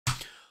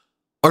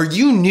Are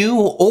you new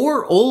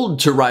or old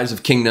to Rise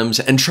of Kingdoms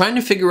and trying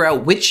to figure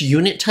out which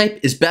unit type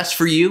is best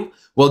for you?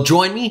 Well,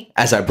 join me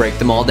as I break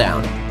them all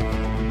down.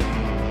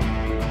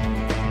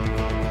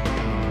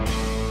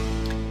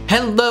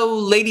 Hello,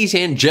 ladies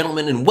and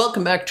gentlemen, and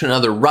welcome back to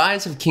another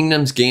Rise of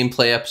Kingdoms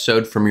gameplay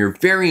episode from your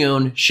very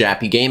own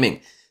Shappy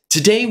Gaming.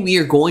 Today, we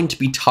are going to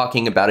be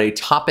talking about a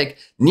topic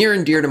near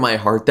and dear to my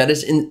heart that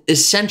is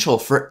essential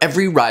for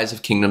every Rise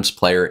of Kingdoms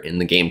player in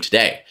the game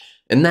today,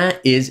 and that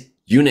is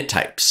unit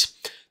types.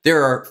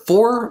 There are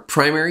 4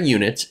 primary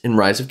units in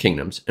Rise of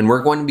Kingdoms, and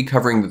we're going to be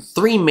covering the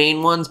 3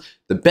 main ones,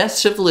 the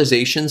best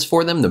civilizations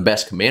for them, the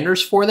best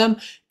commanders for them,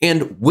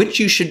 and which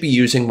you should be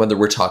using whether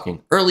we're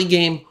talking early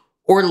game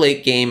or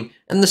late game,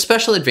 and the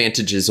special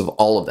advantages of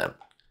all of them.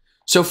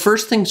 So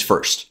first things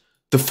first,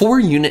 the 4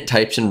 unit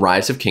types in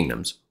Rise of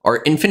Kingdoms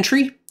are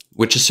Infantry,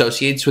 which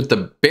associates with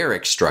the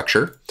barrack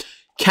structure,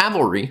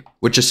 Cavalry,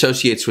 which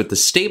associates with the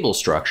stable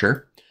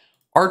structure,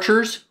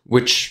 Archers,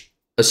 which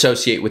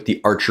associate with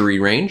the archery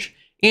range,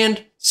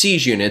 and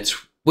Siege units,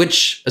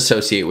 which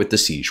associate with the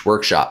Siege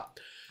workshop.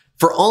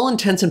 For all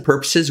intents and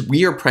purposes,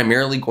 we are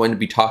primarily going to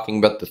be talking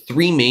about the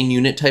 3 main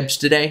unit types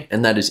today,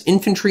 and that is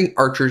Infantry,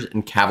 Archers,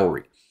 and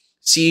Cavalry.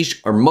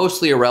 Siege are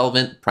mostly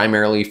irrelevant,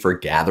 primarily for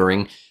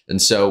gathering,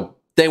 and so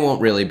they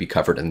won't really be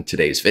covered in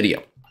today's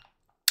video.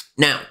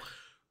 Now,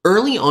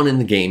 early on in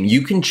the game,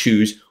 you can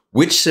choose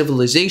which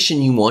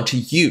civilization you want to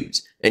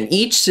use, and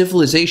each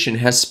civilization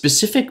has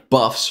specific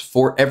buffs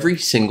for every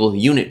single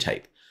unit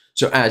type.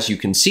 So as you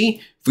can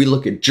see, if we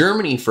look at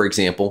Germany, for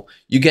example,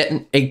 you get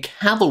a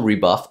cavalry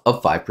buff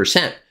of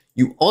 5%.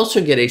 You also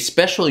get a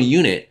special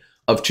unit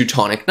of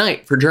Teutonic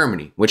Knight for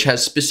Germany, which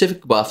has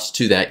specific buffs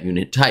to that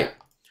unit type.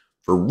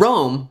 For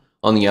Rome,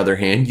 on the other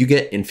hand, you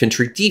get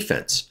infantry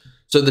defense.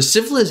 So the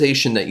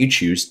civilization that you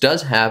choose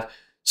does have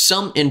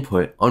some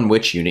input on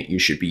which unit you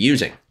should be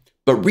using.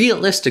 But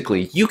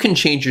realistically, you can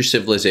change your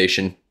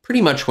civilization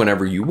pretty much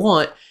whenever you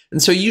want,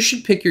 and so you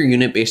should pick your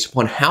unit based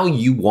upon how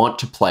you want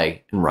to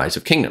play in Rise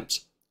of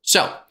Kingdoms.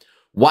 So,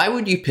 why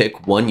would you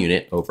pick one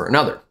unit over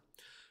another?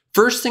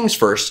 First things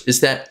first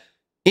is that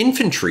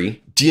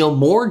infantry deal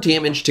more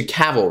damage to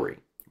cavalry.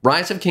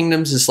 Rise of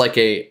Kingdoms is like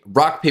a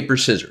rock, paper,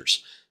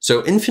 scissors.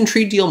 So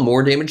infantry deal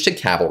more damage to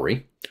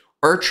cavalry,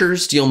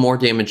 archers deal more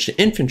damage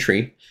to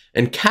infantry,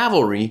 and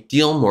cavalry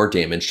deal more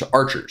damage to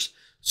archers.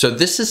 So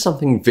this is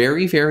something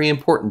very, very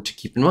important to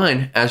keep in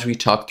mind as we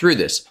talk through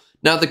this.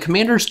 Now, the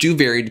commanders do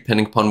vary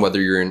depending upon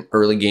whether you're in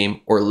early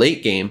game or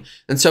late game,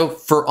 and so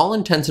for all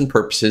intents and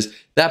purposes,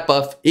 that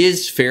buff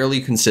is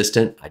fairly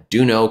consistent. I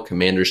do know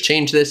commanders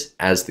change this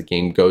as the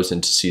game goes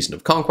into Season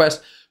of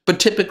Conquest, but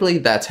typically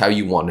that's how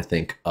you want to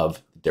think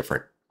of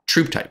different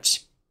troop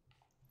types.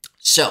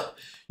 So,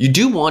 you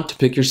do want to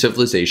pick your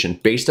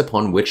civilization based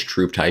upon which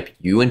troop type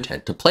you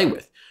intend to play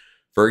with.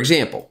 For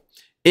example,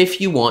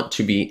 if you want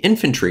to be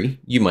infantry,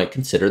 you might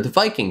consider the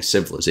Viking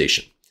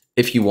civilization.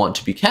 If you want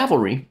to be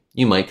cavalry,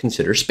 you might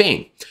consider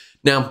Spain.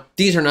 Now,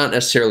 these are not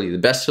necessarily the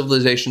best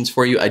civilizations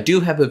for you. I do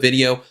have a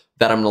video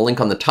that I'm going to link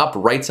on the top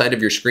right side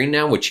of your screen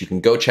now, which you can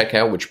go check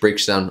out, which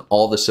breaks down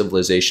all the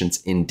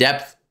civilizations in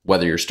depth,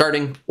 whether you're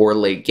starting or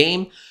late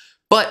game.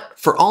 But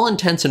for all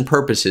intents and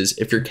purposes,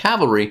 if you're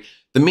cavalry,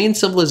 the main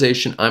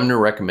civilization I'm going to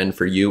recommend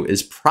for you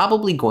is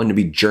probably going to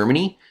be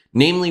Germany,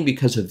 namely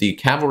because of the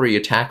cavalry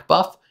attack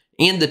buff,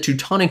 and the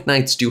Teutonic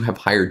Knights do have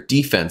higher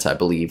defense, I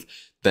believe,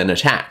 than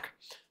attack.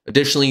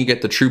 Additionally, you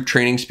get the troop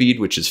training speed,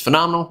 which is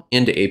phenomenal,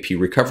 and AP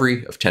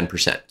recovery of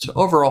 10%. So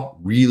overall,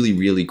 really,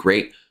 really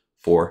great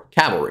for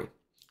cavalry.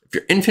 If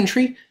you're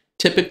infantry,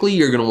 typically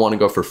you're going to want to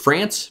go for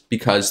France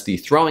because the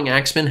throwing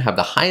axemen have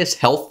the highest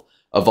health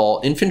of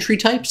all infantry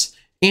types,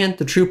 and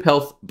the troop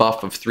health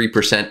buff of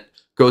 3%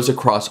 goes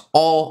across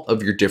all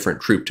of your different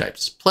troop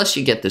types. Plus,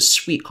 you get this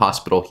sweet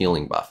hospital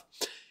healing buff.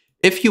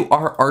 If you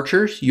are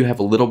archers, you have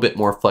a little bit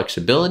more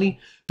flexibility,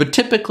 but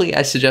typically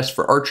I suggest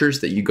for archers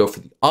that you go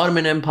for the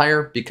Ottoman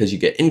Empire because you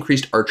get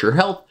increased archer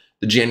health,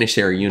 the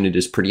Janissary unit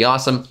is pretty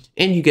awesome,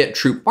 and you get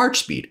troop march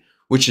speed,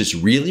 which is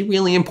really,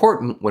 really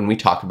important when we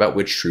talk about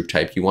which troop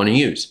type you want to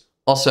use.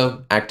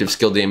 Also, active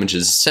skill damage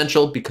is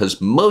essential because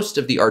most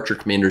of the archer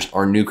commanders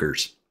are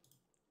nukers.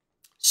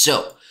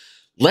 So,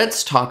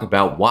 let's talk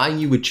about why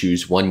you would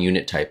choose one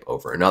unit type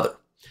over another,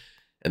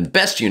 and the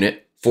best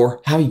unit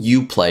for how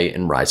you play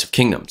in Rise of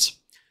Kingdoms.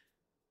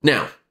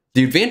 Now,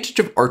 the advantage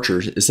of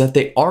archers is that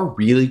they are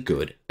really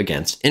good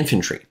against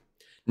infantry.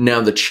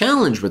 Now, the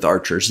challenge with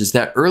archers is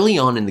that early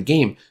on in the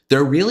game,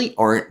 there really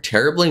aren't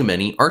terribly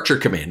many archer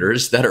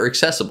commanders that are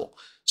accessible.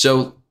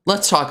 So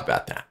let's talk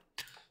about that.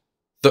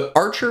 The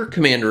archer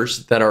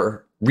commanders that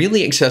are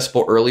really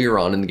accessible earlier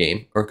on in the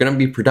game are going to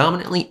be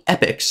predominantly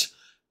epics,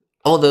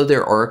 although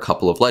there are a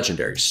couple of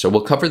legendaries, so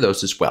we'll cover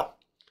those as well.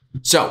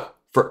 So,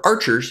 for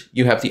archers,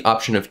 you have the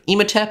option of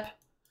Imhotep,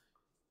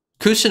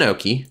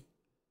 Kusunoki,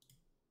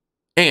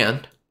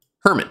 and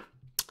Hermann.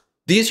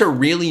 These are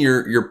really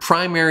your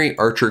primary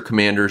archer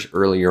commanders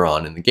earlier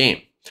on in the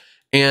game.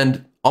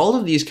 And all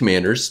of these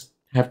commanders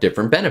have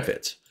different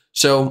benefits.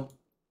 So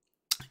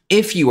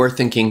if you are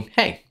thinking,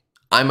 hey,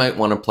 I might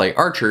want to play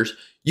archers,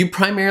 you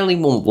primarily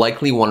will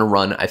likely want to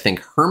run, I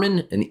think,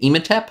 Herman and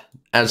Emetep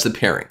as the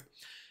pairing.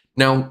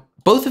 Now,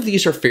 both of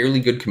these are fairly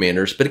good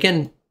commanders, but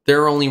again,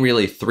 there are only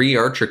really 3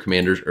 archer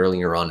commanders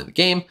earlier on in the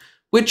game,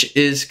 which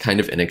is kind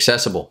of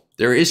inaccessible.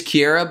 There is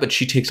Kiera, but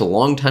she takes a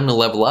long time to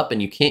level up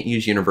and you can't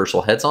use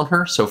universal heads on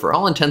her, so for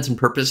all intents and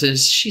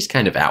purposes, she's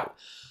kind of out.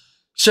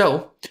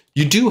 So,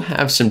 you do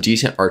have some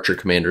decent archer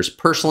commanders.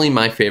 Personally,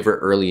 my favorite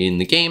early in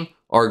the game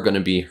are going to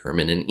be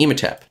Herman and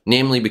Emetep,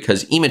 namely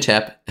because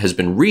Emetep has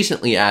been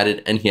recently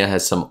added and he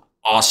has some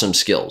awesome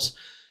skills.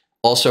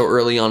 Also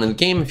early on in the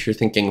game, if you're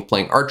thinking of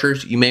playing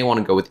archers, you may want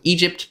to go with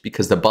Egypt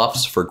because the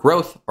buffs for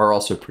growth are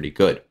also pretty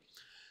good.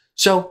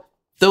 So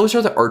those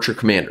are the archer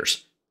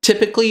commanders.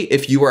 Typically,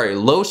 if you are a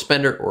low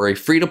spender or a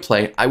free to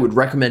play, I would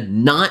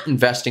recommend not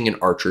investing in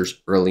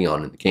archers early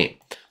on in the game.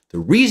 The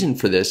reason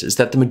for this is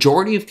that the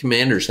majority of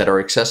commanders that are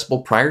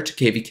accessible prior to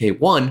KVK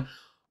 1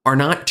 are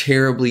not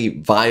terribly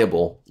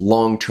viable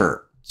long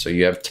term. So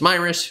you have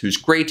Tamiris, who's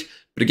great,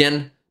 but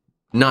again,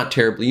 not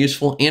terribly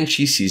useful, and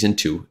she's Season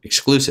 2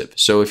 exclusive.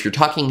 So if you're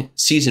talking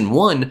Season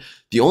 1,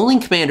 the only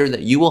commander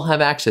that you will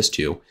have access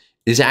to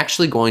is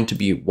actually going to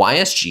be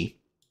YSG,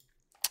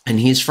 and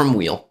he's from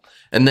Wheel.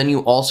 And then you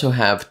also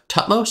have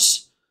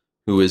Tutmos,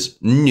 who is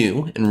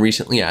new and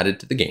recently added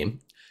to the game.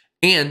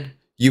 And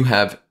you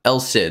have El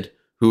Cid,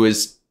 who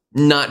is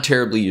not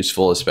terribly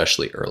useful,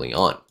 especially early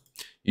on.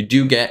 You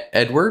do get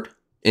Edward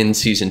in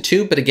Season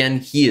 2, but again,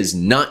 he is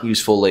not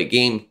useful late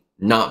game,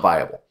 not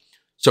viable.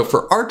 So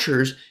for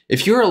archers,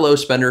 if you're a low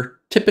spender,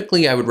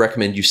 typically I would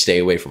recommend you stay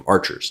away from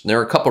archers. And there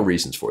are a couple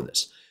reasons for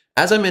this.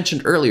 As I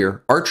mentioned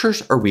earlier,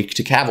 archers are weak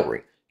to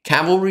cavalry.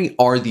 Cavalry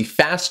are the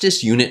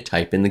fastest unit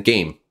type in the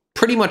game,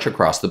 pretty much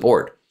across the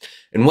board.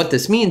 And what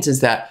this means is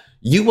that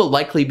you will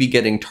likely be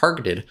getting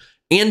targeted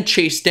and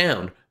chased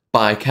down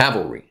by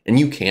cavalry, and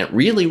you can't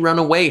really run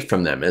away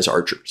from them as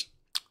archers.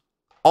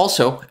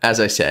 Also,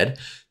 as I said,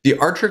 the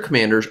archer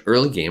commanders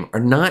early game are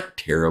not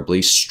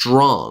terribly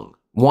strong.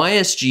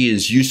 YSG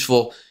is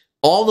useful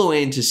all the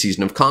way into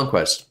Season of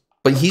Conquest,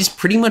 but he's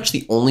pretty much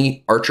the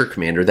only archer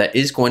commander that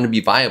is going to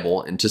be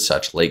viable into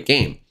such late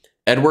game.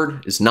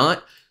 Edward is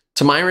not.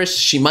 Tamiris,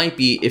 she might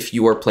be if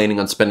you are planning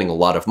on spending a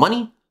lot of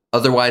money.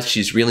 Otherwise,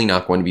 she's really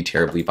not going to be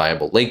terribly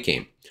viable late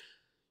game.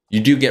 You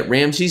do get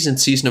Ramses in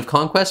Season of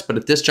Conquest, but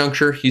at this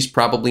juncture, he's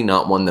probably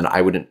not one that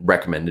I would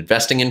recommend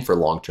investing in for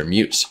long-term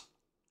use.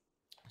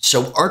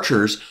 So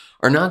archers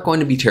are not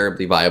going to be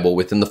terribly viable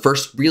within the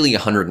first really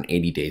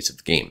 180 days of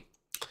the game.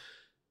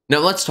 Now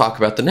let's talk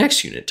about the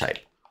next unit type,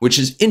 which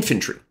is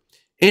infantry.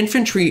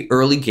 Infantry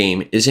early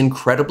game is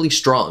incredibly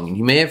strong, and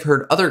you may have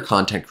heard other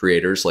content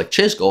creators like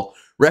Chisgull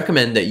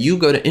recommend that you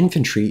go to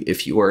infantry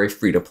if you are a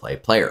free-to-play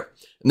player.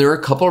 And there are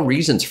a couple of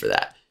reasons for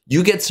that.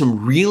 You get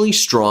some really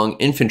strong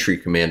infantry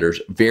commanders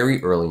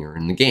very earlier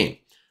in the game.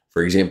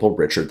 For example,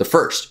 Richard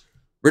I.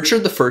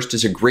 Richard I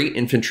is a great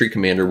infantry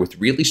commander with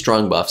really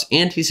strong buffs,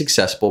 and he's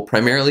accessible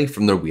primarily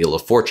from the Wheel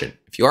of Fortune.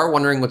 If you are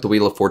wondering what the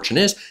Wheel of Fortune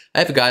is, I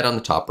have a guide on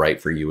the top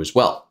right for you as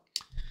well.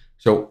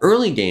 So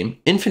early game,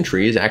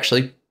 infantry is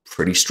actually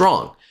pretty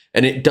strong,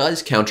 and it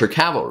does counter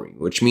cavalry,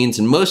 which means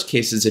in most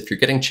cases, if you're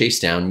getting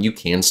chased down, you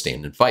can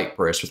stand and fight,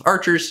 whereas with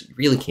archers, you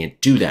really can't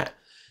do that.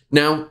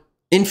 Now,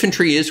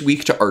 infantry is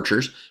weak to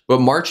archers,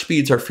 but march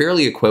speeds are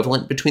fairly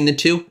equivalent between the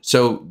two,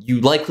 so you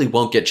likely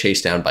won't get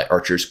chased down by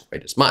archers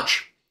quite as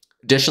much.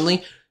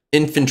 Additionally,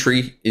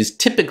 infantry is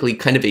typically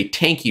kind of a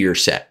tankier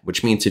set,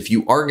 which means if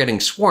you are getting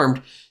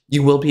swarmed,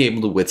 you will be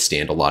able to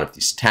withstand a lot of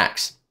these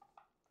attacks.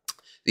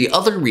 The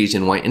other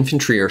reason why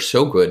infantry are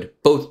so good,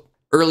 both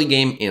early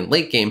game and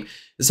late game,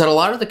 is that a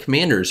lot of the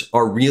commanders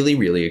are really,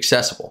 really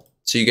accessible.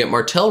 So you get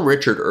Martel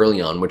Richard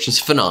early on, which is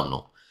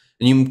phenomenal.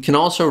 And you can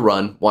also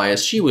run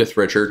YSG with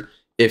Richard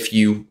if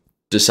you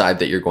decide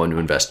that you're going to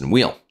invest in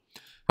Wheel.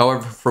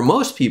 However, for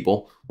most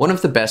people, one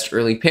of the best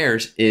early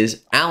pairs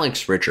is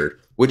Alex Richard,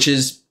 which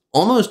is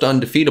almost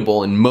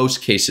undefeatable in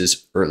most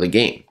cases early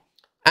game.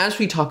 As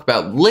we talk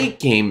about late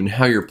game and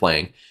how you're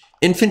playing,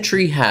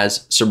 infantry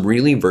has some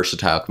really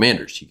versatile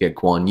commanders. You get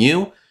Guan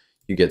Yu,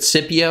 you get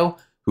Scipio,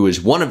 who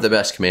is one of the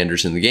best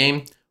commanders in the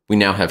game. We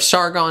now have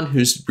Sargon,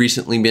 who's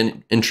recently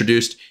been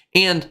introduced,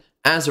 and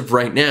as of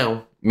right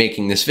now,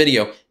 making this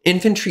video,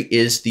 infantry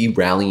is the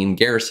rally and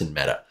garrison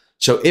meta.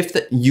 So if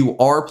you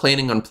are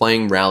planning on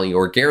playing rally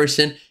or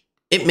garrison,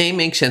 it may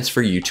make sense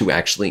for you to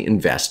actually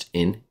invest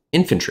in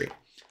infantry.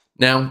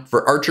 Now,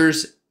 for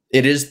archers,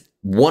 it is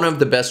one of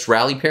the best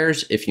rally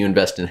pairs if you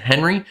invest in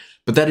Henry,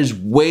 but that is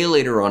way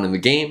later on in the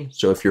game.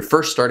 So if you're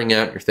first starting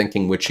out, you're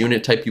thinking which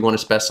unit type you want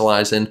to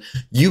specialize in,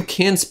 you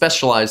can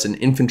specialize in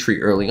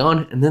infantry early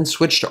on and then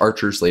switch to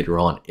archers later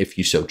on if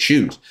you so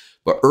choose.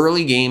 But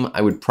early game,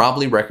 I would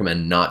probably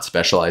recommend not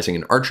specializing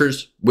in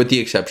archers, with the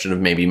exception of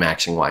maybe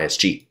maxing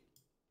YSG.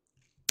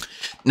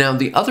 Now,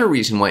 the other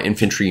reason why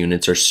infantry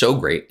units are so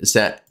great is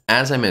that,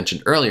 as I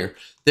mentioned earlier,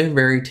 they're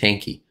very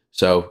tanky.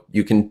 So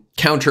you can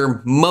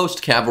counter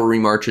most cavalry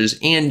marches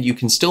and you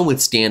can still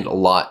withstand a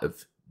lot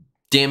of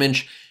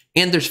damage,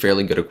 and there's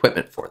fairly good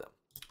equipment for them.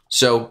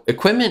 So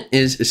equipment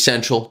is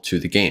essential to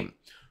the game.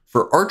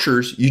 for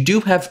archers, you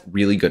do have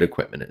really good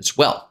equipment as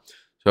well.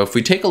 So if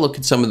we take a look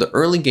at some of the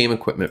early game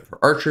equipment for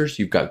archers,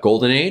 you've got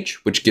Golden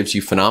Age, which gives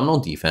you phenomenal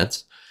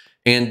defense.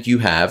 And you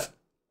have,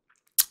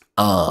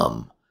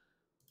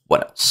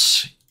 what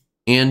else?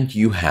 And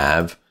you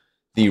have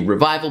the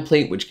Revival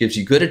Plate, which gives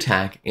you good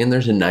attack. And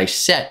there's a nice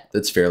set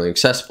that's fairly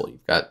accessible.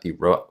 You've got the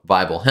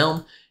Revival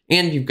Helm,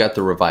 and you've got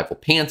the Revival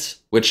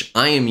Pants, which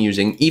I am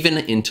using even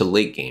into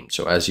late game.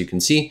 So as you can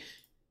see,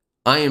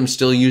 I am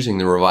still using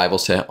the Revival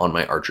set on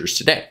my archers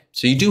today.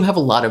 So you do have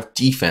a lot of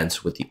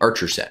defense with the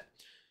archer set.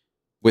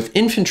 With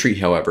infantry,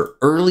 however,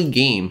 early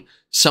game,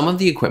 some of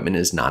the equipment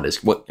is not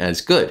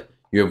as good.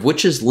 You have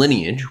Witch's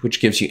Lineage,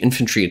 which gives you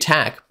infantry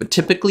attack, but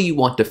typically you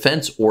want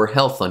defense or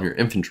health on your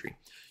infantry.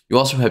 You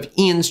also have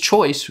Ian's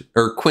Choice,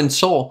 or Quinn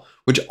Soul,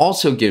 which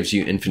also gives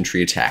you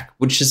infantry attack,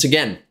 which is,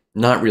 again,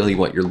 not really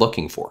what you're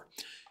looking for.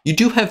 You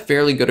do have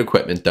fairly good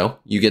equipment, though.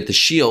 You get the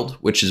Shield,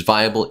 which is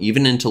viable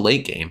even into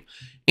late game,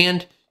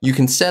 and you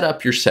can set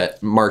up your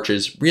set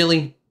marches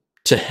really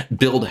to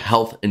build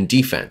health and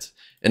defense.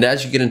 And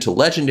as you get into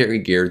legendary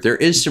gear, there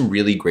is some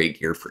really great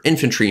gear for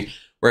infantry,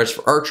 whereas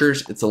for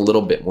archers, it's a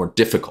little bit more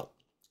difficult.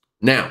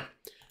 Now,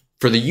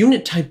 for the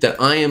unit type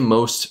that I am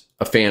most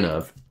a fan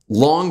of,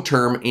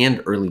 long-term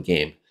and early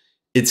game,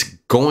 it's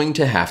going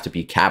to have to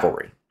be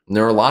cavalry. And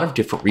there are a lot of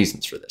different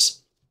reasons for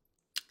this.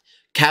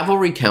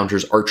 Cavalry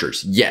counters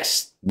archers.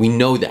 Yes, we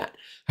know that.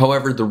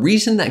 However, the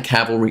reason that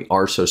cavalry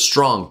are so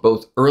strong,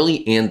 both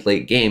early and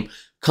late game,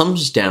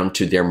 comes down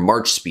to their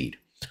march speed.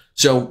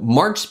 So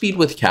march speed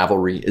with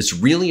cavalry is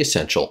really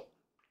essential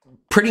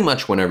pretty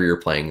much whenever you're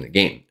playing the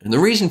game. And the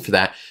reason for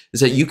that is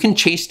that you can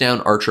chase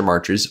down archer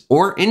marches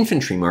or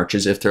infantry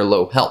marches if they're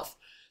low health.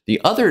 The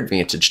other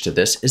advantage to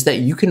this is that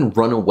you can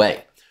run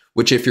away,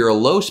 which if you're a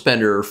low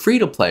spender or free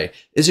to play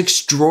is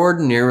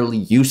extraordinarily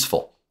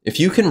useful. If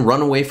you can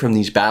run away from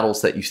these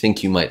battles that you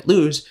think you might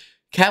lose,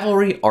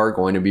 cavalry are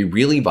going to be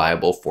really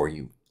viable for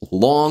you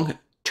long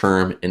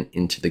term and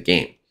into the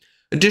game.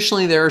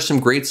 Additionally, there are some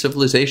great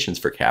civilizations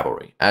for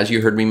cavalry. As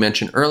you heard me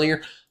mention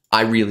earlier,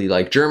 I really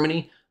like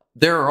Germany.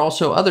 There are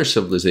also other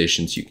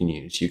civilizations you can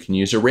use. You can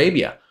use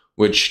Arabia,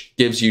 which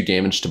gives you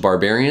damage to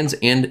barbarians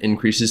and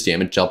increases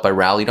damage dealt by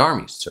rallied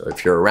armies. So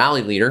if you're a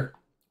rally leader,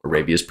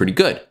 Arabia is pretty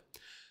good.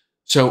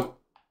 So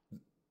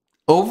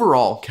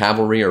overall,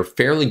 cavalry are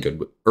fairly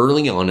good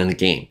early on in the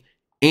game,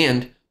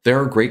 and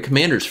there are great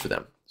commanders for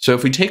them. So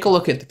if we take a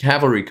look at the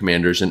cavalry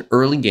commanders in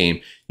early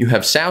game, you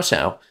have Cao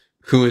Cao,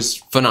 who is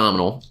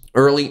phenomenal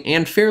early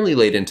and fairly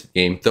late into the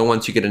game, though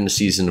once you get into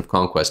Season of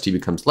Conquest, he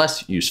becomes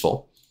less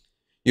useful.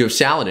 You have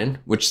Saladin,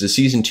 which is a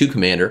Season 2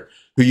 commander,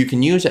 who you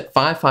can use at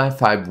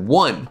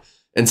 5551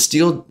 and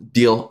still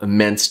deal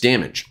immense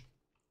damage.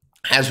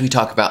 As we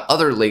talk about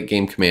other late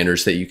game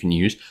commanders that you can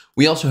use,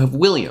 we also have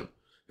William,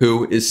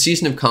 who is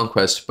Season of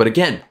Conquest, but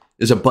again,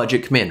 is a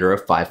budget commander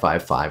of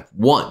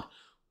 5551.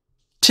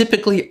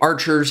 Typically,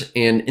 archers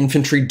and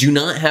infantry do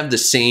not have the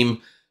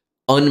same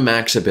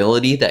unmax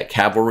ability that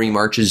cavalry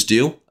marches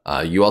do.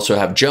 You also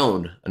have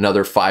Joan,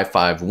 another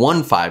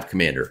 5515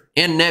 commander,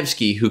 and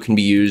Nevsky, who can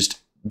be used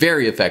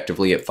very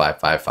effectively at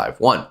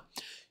 5551.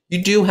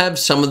 You do have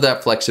some of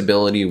that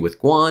flexibility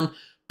with Guan,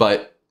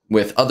 but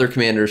with other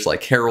commanders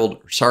like Harold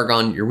or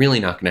Sargon, you're really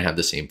not going to have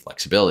the same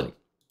flexibility.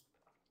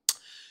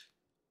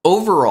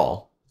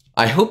 Overall,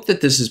 I hope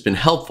that this has been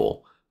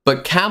helpful,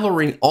 but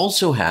cavalry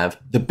also have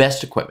the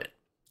best equipment.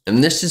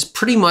 And this is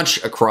pretty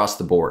much across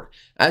the board.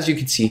 As you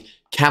can see,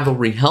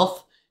 cavalry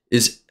health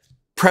is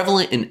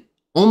prevalent in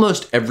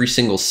almost every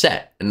single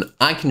set. And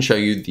I can show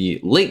you the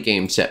late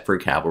game set for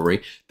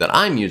cavalry that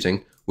I'm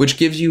using, which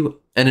gives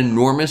you an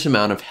enormous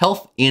amount of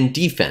health and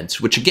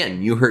defense, which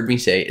again, you heard me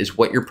say is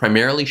what you're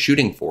primarily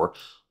shooting for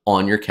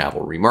on your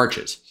cavalry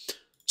marches.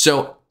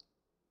 So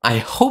I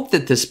hope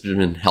that this has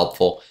been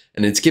helpful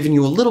and it's given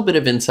you a little bit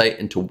of insight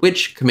into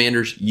which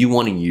commanders you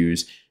want to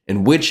use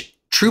and which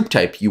troop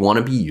type you want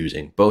to be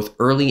using, both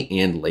early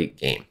and late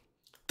game.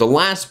 The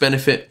last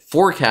benefit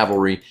for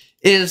cavalry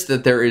is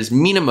that there is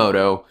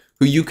Minamoto,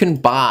 who you can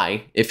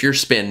buy if you're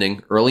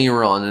spending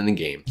earlier on in the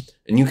game,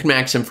 and you can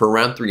max him for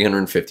around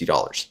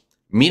 $350.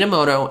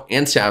 Minamoto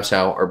and Cao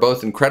Cao are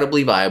both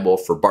incredibly viable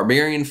for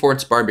barbarian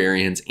forts,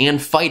 barbarians,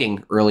 and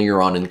fighting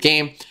earlier on in the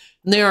game,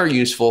 and they are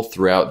useful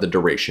throughout the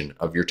duration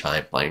of your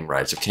time playing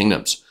Rise of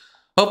Kingdoms.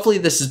 Hopefully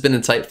this has been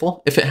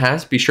insightful. If it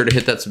has, be sure to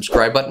hit that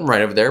subscribe button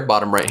right over there,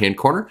 bottom right-hand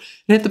corner,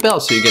 and hit the bell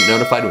so you get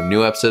notified when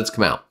new episodes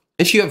come out.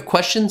 If you have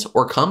questions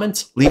or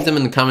comments, leave them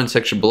in the comment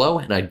section below,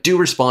 and I do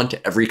respond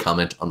to every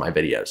comment on my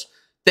videos.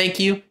 Thank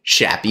you,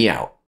 Shappy out.